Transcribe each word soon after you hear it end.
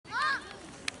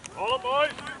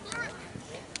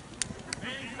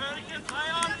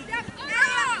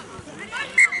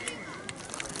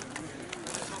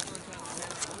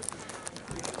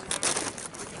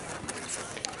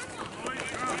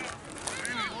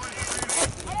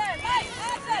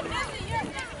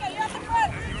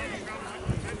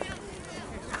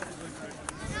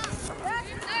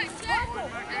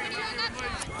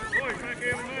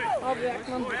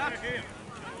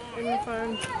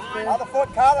Other foot,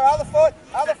 Carter, other foot,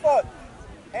 other foot.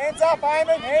 Hands up,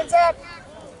 Eamon, hands up.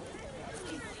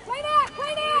 Clean out,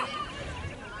 clean out.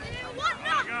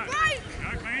 Go,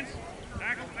 cleans.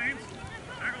 Tackle, cleans.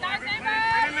 Tackle, cleans. Get in there.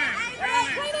 Get in there.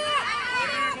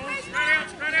 Spread out,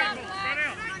 spread out, spread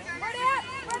out. Spread out,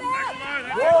 spread out. Tackle low,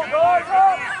 that's Go, it. guys,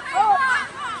 up, up.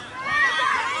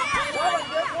 Come on,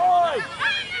 get wide.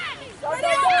 Go,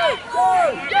 go, go,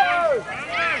 go.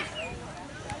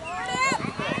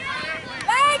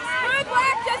 Thanks, good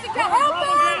work, Jessica. Help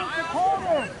him.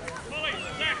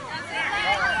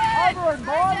 Over him,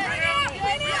 boy.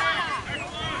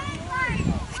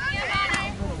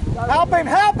 Help him,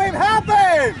 help him, help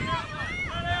him.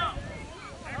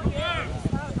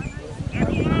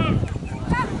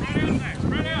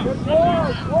 Good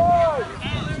boy, boy.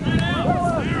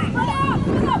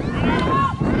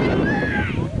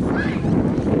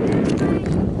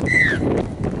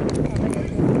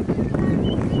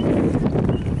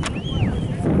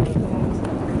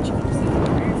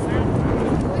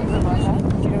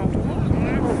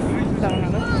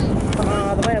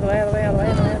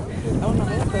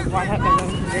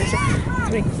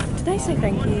 Did they say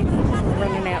thank you for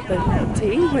running out the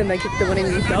tea when they get the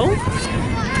winning goal?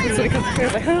 It's sort of comes through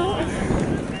like, oh.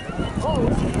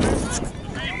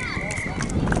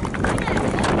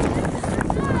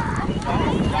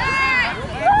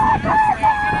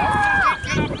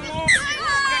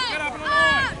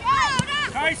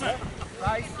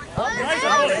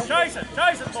 Chase it!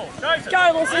 Chase it, Paul! Chase it! Go,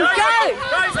 Wilson, go!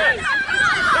 Chase it!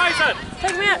 Chase it!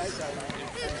 Take him out!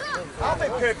 Help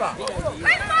him, Cooper.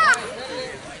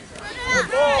 Good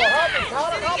ball, help him,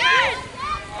 Carter, help him.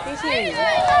 He's in.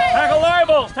 Tackle low,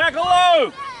 balls! Tackle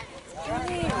low!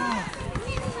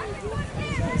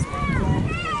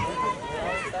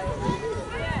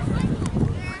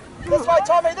 This way,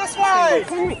 Tommy, this way!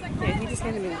 Henry! Yeah, he just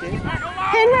handed me the dude.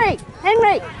 Henry!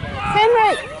 Henry!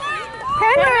 Henry!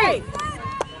 Henry!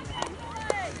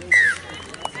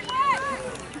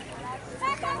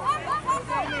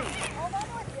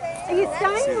 Are you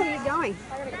staying or are you going?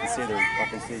 I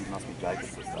can see it must be Jacob's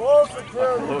sister.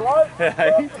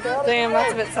 Damn,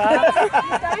 that's a bit sad. Are you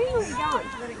staying or are you going?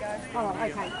 Oh,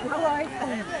 okay. No worries.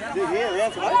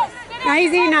 No,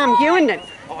 he's in Hewenden.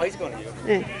 Oh, he's gone here.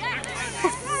 Yeah.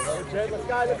 Let's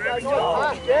go,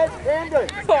 Pass, Jed, Camden.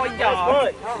 Oh, yeah.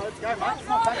 Let's go,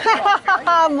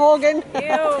 mate. Morgan.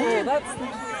 Ew, that's...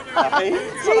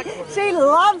 She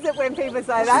loves it when people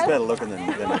say She's that. better looking than a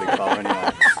big fella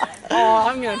anyway. Oh,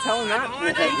 I'm going to tell him that.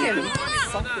 He can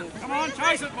suck him. Come on,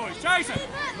 chase it, boys! Chase it!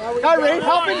 Go, Reed,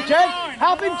 help him, Jed.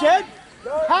 Help him, Jed.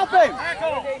 Help him.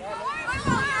 Tackle!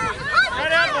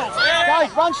 Straight out, balls!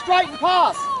 Go, run straight and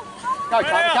pass. Go,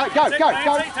 Carter, go.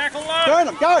 Tackle low! Burn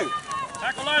him, go.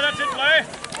 Tackle low, that's it, Blair!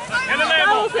 Get in there,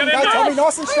 balls! Get in Go, there! Tommy,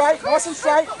 nice and straight, nice and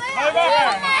straight. Move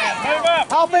up, move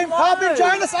up! Help him,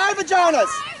 Jonas, over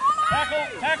Jonas.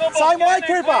 Tackle, balls! Same way,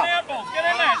 Get in there, Cooper. clean out, balls! Get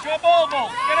in there, it's your ball,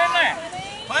 balls! Get in there!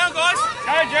 Play on, guys!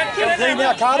 Go, Jet, get in there!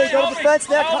 Now, Carter, go to defence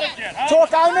now. Hold it, Jet, hold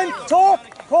Talk, it. Eamon, talk.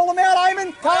 Call him out,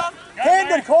 Eamon.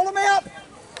 Camden, call him out. Go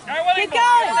with him,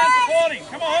 balls! Get in there and support him!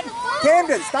 Come on!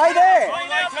 Camden, stay there.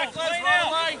 Clean out, balls!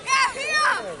 Clean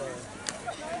out!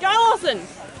 Go, Lawson!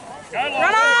 Go, Lawson!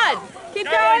 Run on! Keep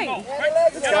Go, going! balls.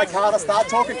 Let's go, Carter. Start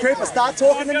talking, Cooper. Start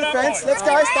talking in defence. Let's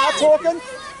go. Start talking.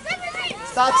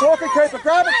 Start talking, Cooper.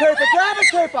 Grab it, Cooper. Grab it,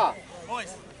 Cooper.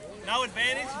 Boys, no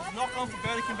advantage. Knock on for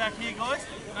Burdekin back here, guys.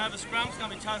 And over scrum, it's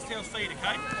going to be Charles Tails feed,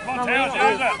 okay? Come on, Tails,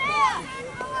 use it!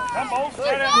 Come, balls,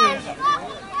 straight out and use it!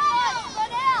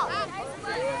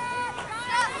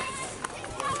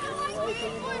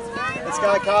 Let's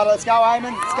go, Carter. Let's go,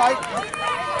 Eamon. Let's go.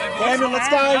 Camden, let's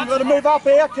go. You've got to move up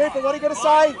here. Cooper, what are you going to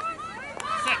say?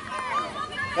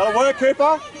 Got to work,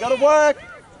 Cooper. Got to work.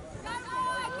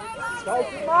 Let's go,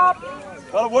 keep up.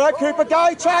 Got to work, Cooper.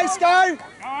 Go, Chase, go. Go,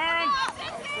 Aaron!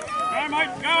 Go,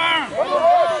 mate! Go, Aaron! Go,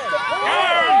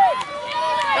 Aaron!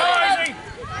 Go easy!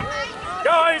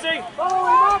 Go easy!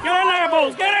 Get in there,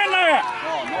 balls! Get in there!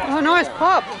 Oh, nice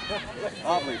pop.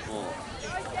 Lovely ball.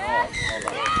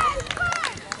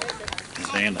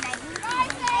 Stand it.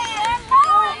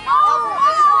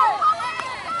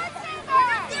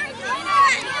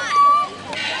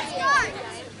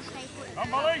 Come,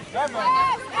 Molly! Go,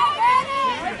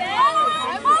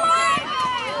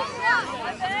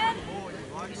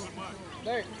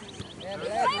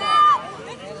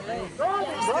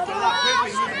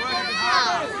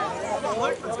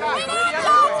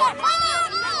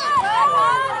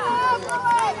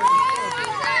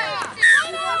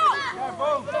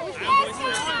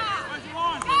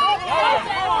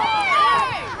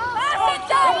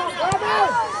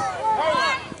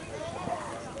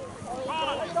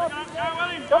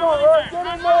 Come on, Roy, get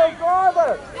in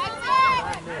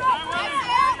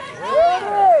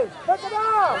Pick it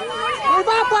up! Move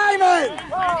up, Eamon!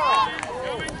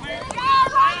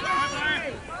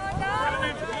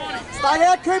 Stay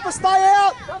out, Cooper, stay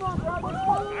out!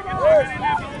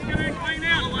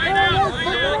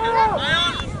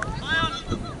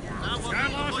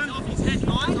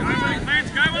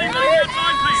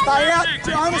 Stay out,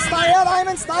 Jonah, stay out,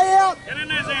 Eamon, stay out! Get in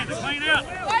there, Xander, clean out.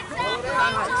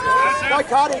 Go,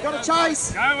 Carter, you got to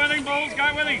chase! Go with him, Bulls,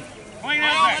 go with him. Clean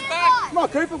out there. Come on,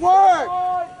 Cooper, work!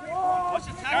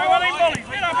 Go with him, Bullies,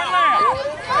 get up in there.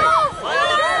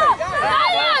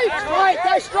 Straight,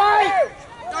 go straight!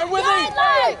 Go with him!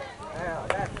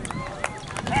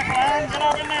 Tackle, Aaron, get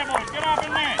up in there, boys, get up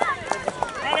in there.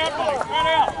 Spread out, Bullies, spread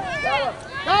out.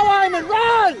 Go, Eamon,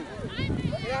 run!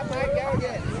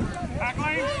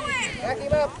 Tackling. Back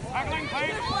him up. Tackling,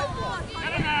 please.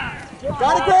 Get in there. Go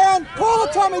to ground! Call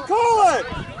it, Tommy, call it!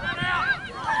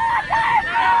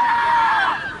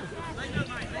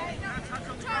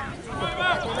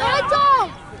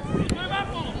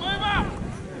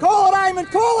 Call it, Eamon,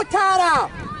 call it, Carter!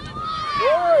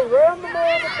 Round the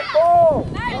man with the ball!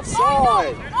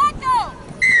 Offside!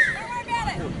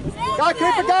 Go,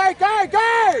 Cooper, go, go, go!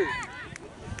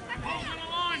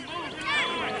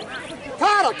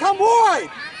 Carter, come wide!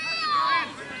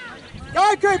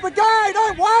 Go, Cooper, go!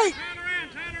 Don't wait!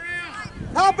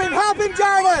 Help him,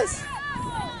 Jonas!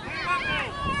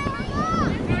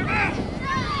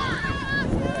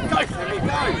 Go, Sammy,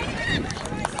 go!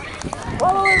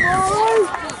 Follow him, Rory!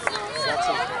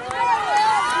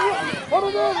 Put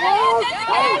it in, Rory!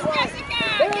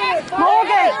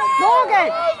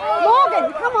 Morgan,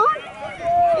 come on.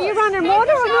 Are you running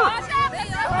water or not?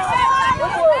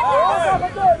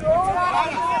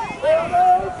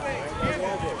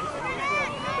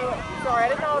 Sorry, I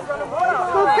didn't know I was running water.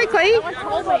 Well, quickly. No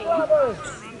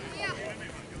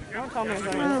one told me I was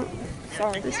running.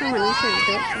 Sorry, there's someone else who's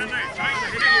doing it.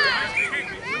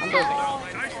 I'm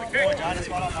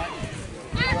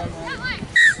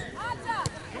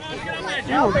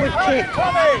Oh, good kick.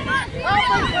 Come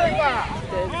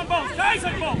on, Bulls, chase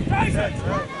it, Bulls, chase it.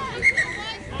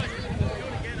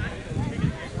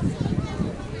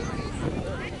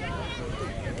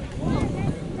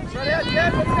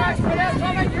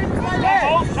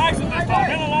 Bulls, chase it this time,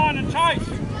 hit a line and chase.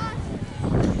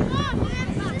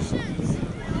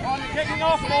 Come on, you're kicking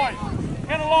off, boys.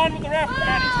 Hit a line with the ref,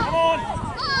 Manny. Come on.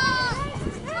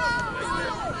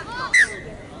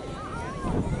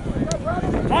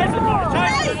 Chase it, boys,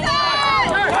 chase it.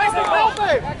 Chase it, Bulls.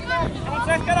 Come on,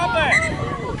 Seth, get up there.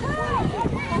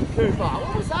 Cooper,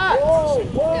 what was that? Whoa.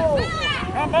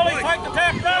 Come on, Bullies, take the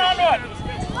tap, run onto it.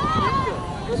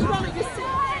 What's wrong with this?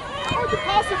 Oh, you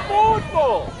pass it forward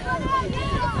for?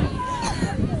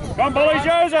 Come on, Bullies,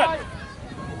 use it.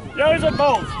 Use it,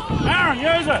 Bulls. Aaron,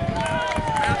 use it.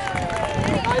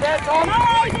 Hey there, Tom.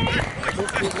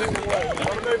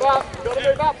 Gotta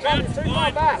move up, Tom. It's too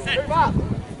far back. Move up.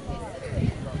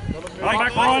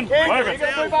 Back line, move You're it.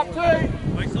 going to move up too.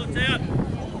 Wait till it's out.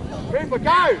 Cooper,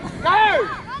 go! Go!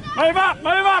 Move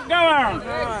up, go Aaron.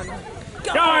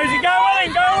 Go easy, go with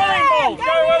him, Bulls,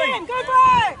 go with him. Go,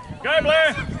 Blair! Go Blair.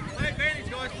 Play advantage,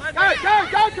 guys. Play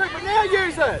Go, Cooper, now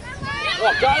use it!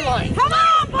 What, go lane? Come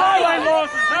on, Go Lane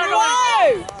Lawson, tackle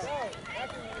him.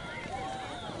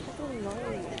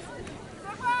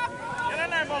 Get in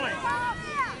there, Bully.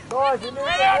 Guys, you need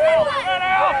Spread out, Bulls, spread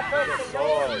out.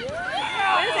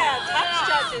 Where's our touch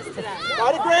judges today? Go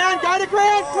to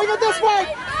ground, bring it this way!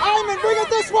 Eamon, bring it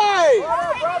this way!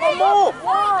 One more!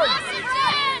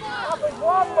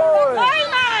 One more! Go,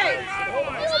 mate!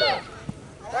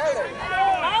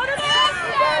 Hold it up!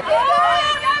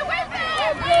 Go with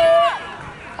it!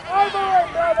 Over it,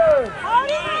 brother! Hold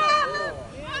it up!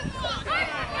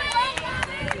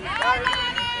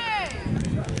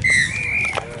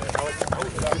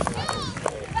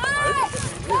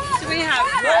 Do we have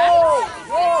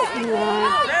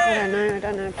I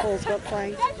don't know if Paul's got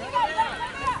play.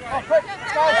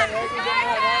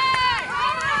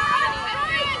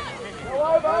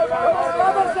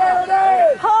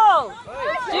 Paul,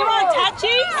 do you want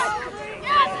touchies?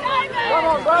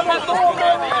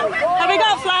 Have we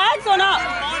got flags or not?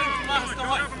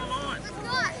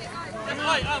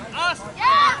 Wait, ask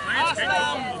Matthew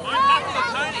or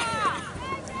Tony.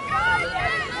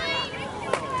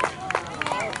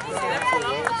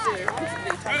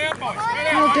 Spread out, boys, spread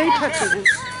out. Oh, do touch it.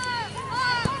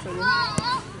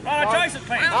 Right, chase it,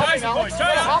 Clem. Chase it, boys.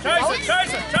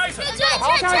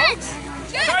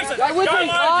 Chase it. Go with me.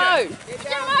 Go.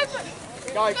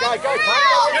 Go,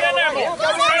 Get in there, Bulls.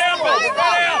 Spread out, Bulls.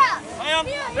 Spread out.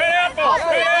 Spread out, Bulls.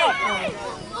 Spread out.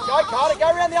 Go, Carter, go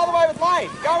around the other way with Lane.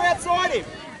 Go outside him.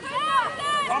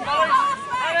 Come on, boys.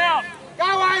 Run out. Go,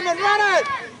 Eamon, run it.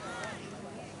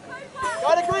 Go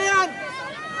to ground.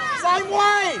 Same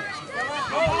way.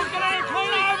 Come on, get out.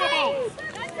 Clean over, boys.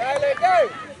 Go, Luke, go.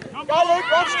 Go, Luke,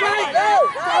 run straight. Go,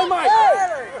 mate.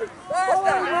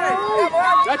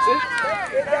 That's it.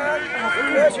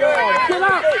 Get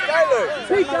up. Go, Luke.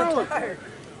 Keep going.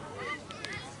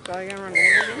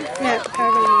 Yeah,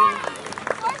 totally.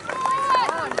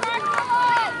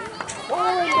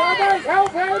 Brothers,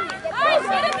 help him.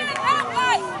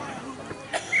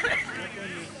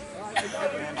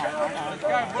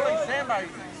 Go, bully Sambo.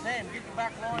 Sam, get the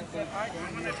back line set, mate.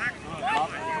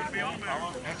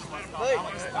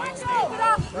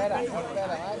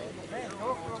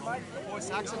 Boy,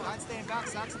 Saxon, don't stand back.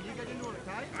 Saxon, you get into it,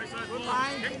 okay? Good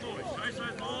lane.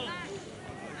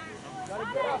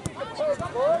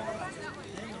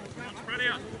 Spread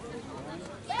out.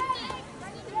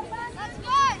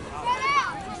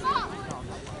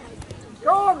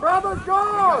 Go on, brothers, go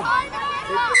on.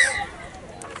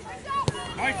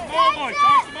 Chase the ball, boys.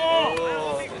 Chase the ball.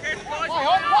 Play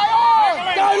on.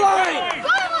 Go, Lane.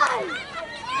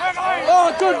 Oh,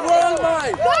 good run,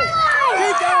 mate.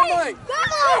 Keep going, mate.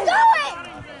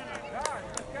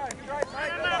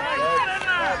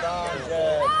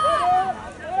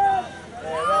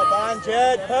 Well done,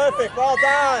 Jed. Perfect. Well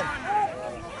done.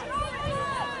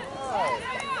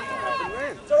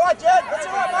 It's all right, Jed. It's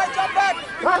all right, mate. Jump back.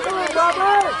 Tackle him,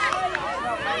 brothers.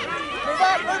 Move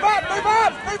up, move up, move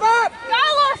up, move up. Go,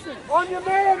 Lawson. On your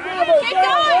man, brothers. Keep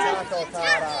going.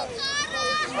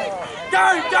 Go,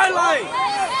 Lane.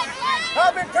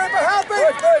 Help him, Cooper, help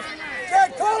him. Jed,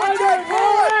 call it, Jed,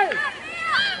 call it.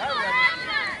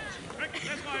 Let's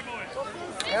go, boys.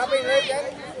 Help him, Luke.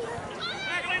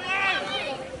 Tackling low.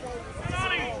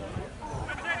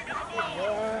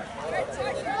 Good on him.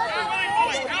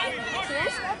 That's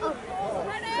it. Get the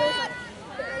ball.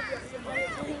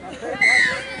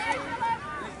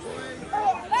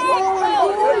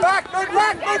 Move back, move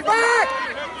back, move back!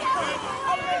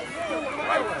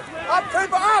 Up,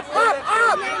 Cooper, up, up,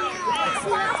 up!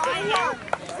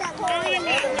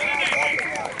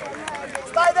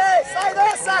 Stay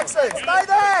there, Saxon, stay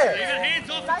there! Keep your hands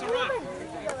off. It's all right.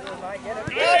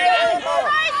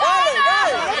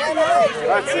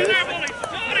 That's it.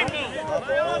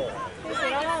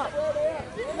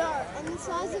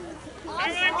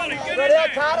 Spread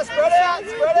out, Carter, spread out,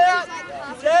 spread out!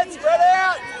 Jed, spread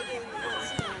out!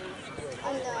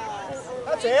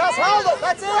 That's ours, hold it,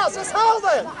 that's ours, just hold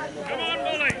it! Come on,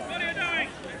 Bully. What are you doing?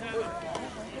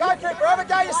 Go, Cooper, have a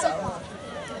go yourself!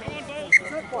 Come on, Bull. Go and use it.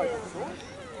 Scrum, boys. Scrum.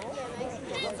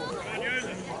 Use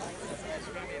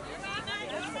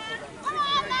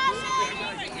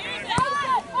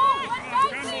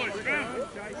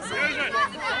it.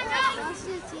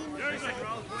 Use it.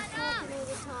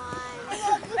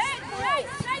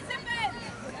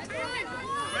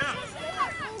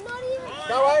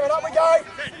 Go, Eamon, up we go!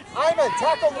 Eamon,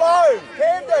 tackle low!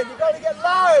 Camden, you've got to get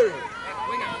low!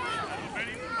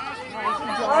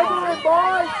 Over it,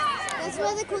 boys! That's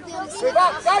where they call the other Move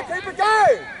up, go, Cooper, go!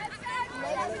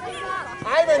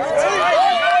 Eamon, you're too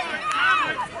good!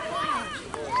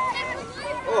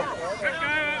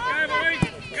 Go, boys.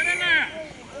 Get in there.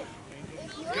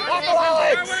 Tackle,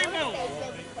 Alex! Go with him, Bull.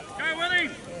 Go with him.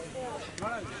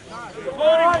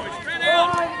 Morning, boys. Spread out.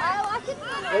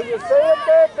 When you see it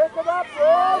there, pick it up,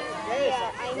 boys!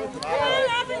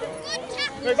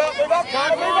 Move up,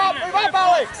 Carter, move up,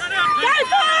 Alex! Spread out, Go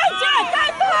forward, Jed! Go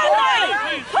forward!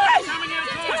 Push! coming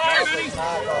outside. Go, Benny.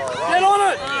 Get on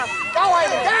it! Go,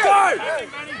 Eamon, go!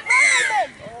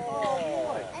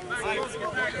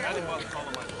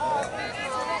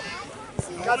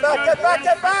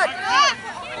 Get back!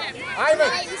 Eamon,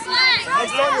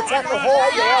 next time you tackle high,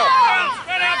 you're up.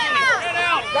 Spread out, Bully. Spread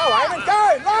out. Go, Eamon, go!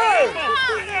 Low!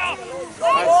 Spread out.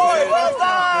 Good boy, well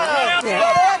done! Get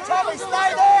out, Tommy,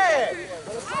 stay there!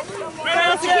 Spread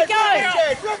out.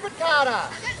 Jed, grip it, Carter!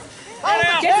 Hold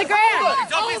it, Get the ground.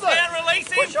 Drop his down, release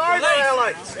him. Push over,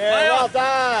 Alex! Yeah, well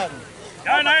done!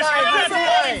 Go, nice. Go, nice.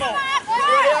 Morning, Bull.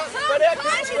 Spread out,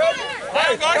 keep spread!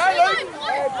 Go, Luke!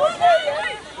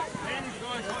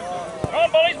 Come on,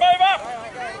 bullies, move up.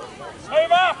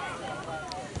 Move up.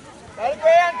 Go to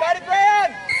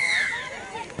ground!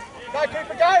 Go,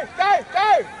 Cooper, go!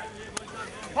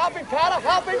 Help him, Carter,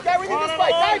 help him, go within the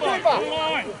space, go, Cooper!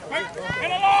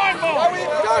 In a line, Bull. Go with him,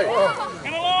 go!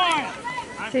 In a line.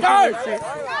 Go!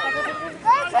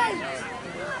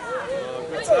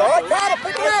 That's all right, Carter,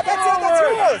 pick it up, that's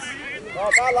yours! Oh,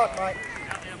 bad luck, mate.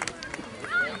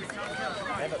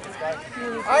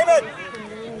 Eamon!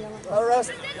 No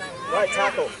rest. Great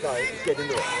tackle. Go, get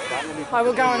into it. I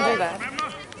will go and do that.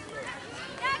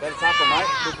 Better tackle, mate.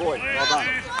 Good boy. Well done.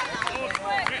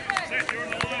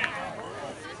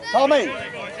 Tommy.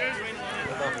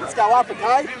 Let's go up,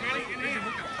 okay?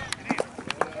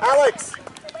 Alex,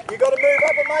 you got to move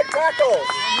up and make tackles.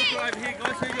 Hooker over here,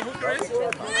 guys. Who's your hooker is?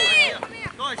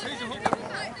 Guys, who's your hooker?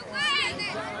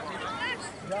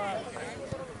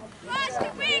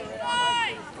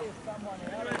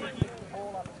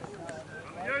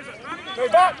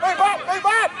 Move up, move up, move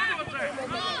up!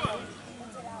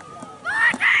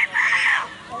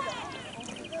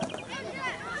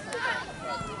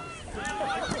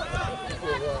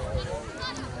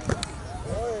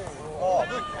 Oh,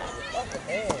 what the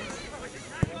hand?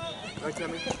 Right,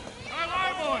 Timmy.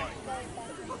 boy.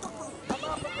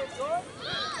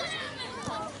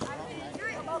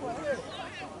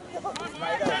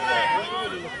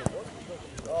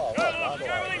 Oh, well done. Go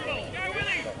with him, Bull. Go with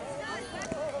him.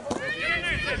 Get in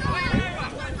there, Tim.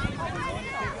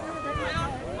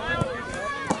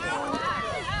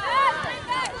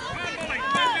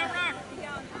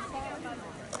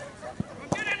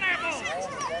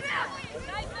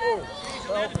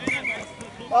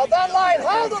 Well done, Lane.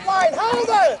 Hold it, Lane. Hold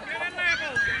it. Get in there,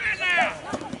 Bull. Get in there.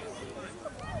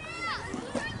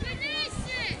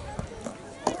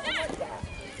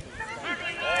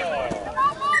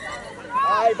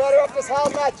 Hey, better off just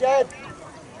hold that, Jed.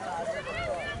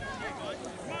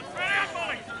 Spread out,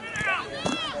 Bully. Spread out.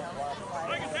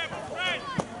 Make it happen. Spread.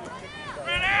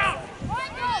 Spread out.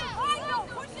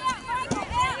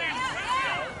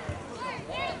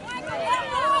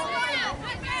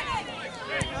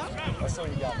 I saw you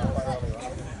go that way earlier.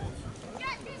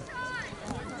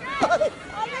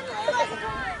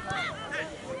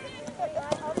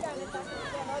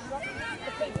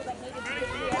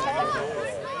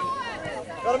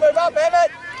 Gotta move up,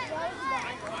 Emmett!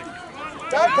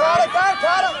 Go, Carter! Go,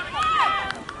 Carter!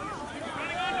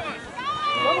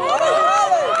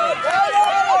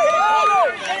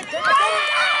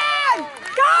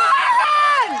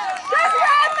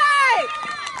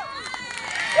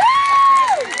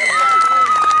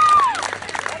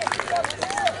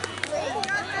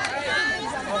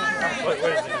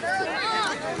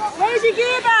 Where's your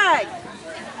gear bag?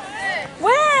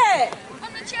 Where?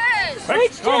 On the chairs.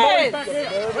 Which chairs? Back here.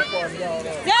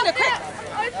 Down the quick.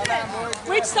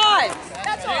 Which side?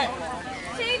 That's all.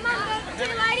 See, Mum, the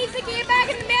ladies, the gear bag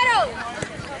in the middle.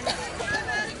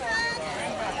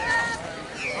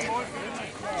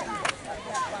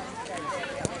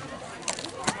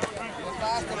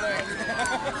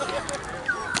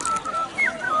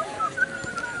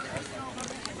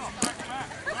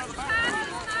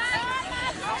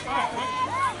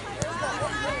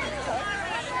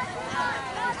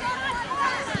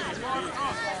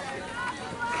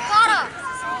 Carter,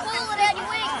 pull it out your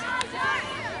wings.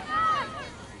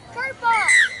 Cooper.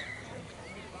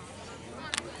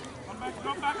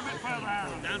 Come back a bit further,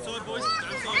 Aaron. Downside, boys.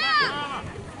 Downside. Further.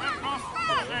 Left cross.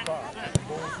 There.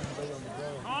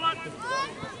 Call it.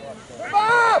 Move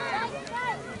up!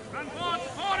 Run forward.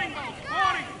 Supporting, Bull.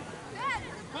 Supporting.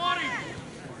 Supporting.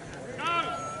 Go.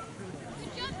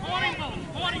 Supporting, Bull.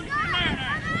 Supporting. In there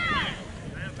now.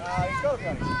 He's got to be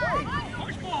on his feet.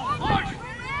 Push ball. Push.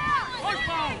 Push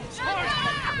ball. Push.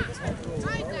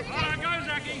 Right, go,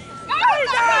 Zachy. Go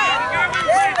with it.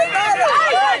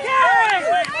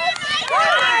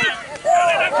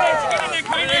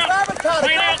 Clean out.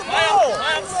 Clean out. Swing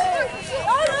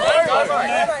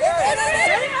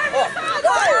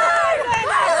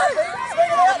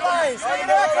it out, Lane. Swing it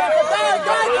out, Cooper.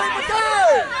 Go, Cooper, go!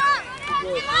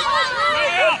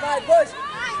 Mate, push.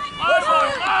 Push,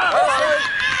 Lane.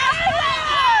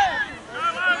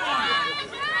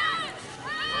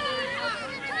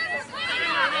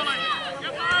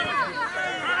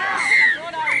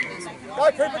 Go,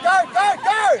 Cooper, go, go,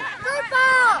 go!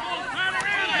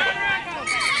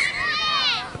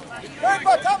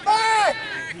 Cooper, come back!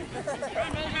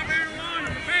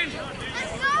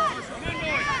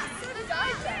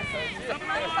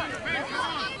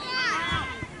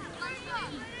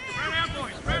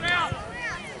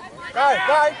 Go,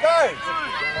 go, go!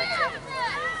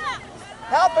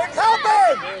 Help him, help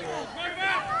him!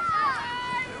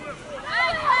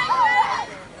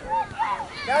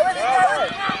 Go with it, go with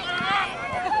it!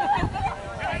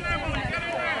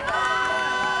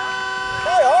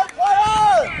 Play on, play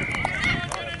on!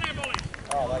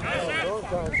 Oh, like that.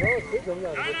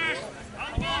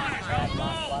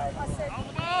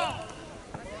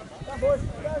 Come, boys,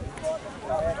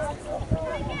 go.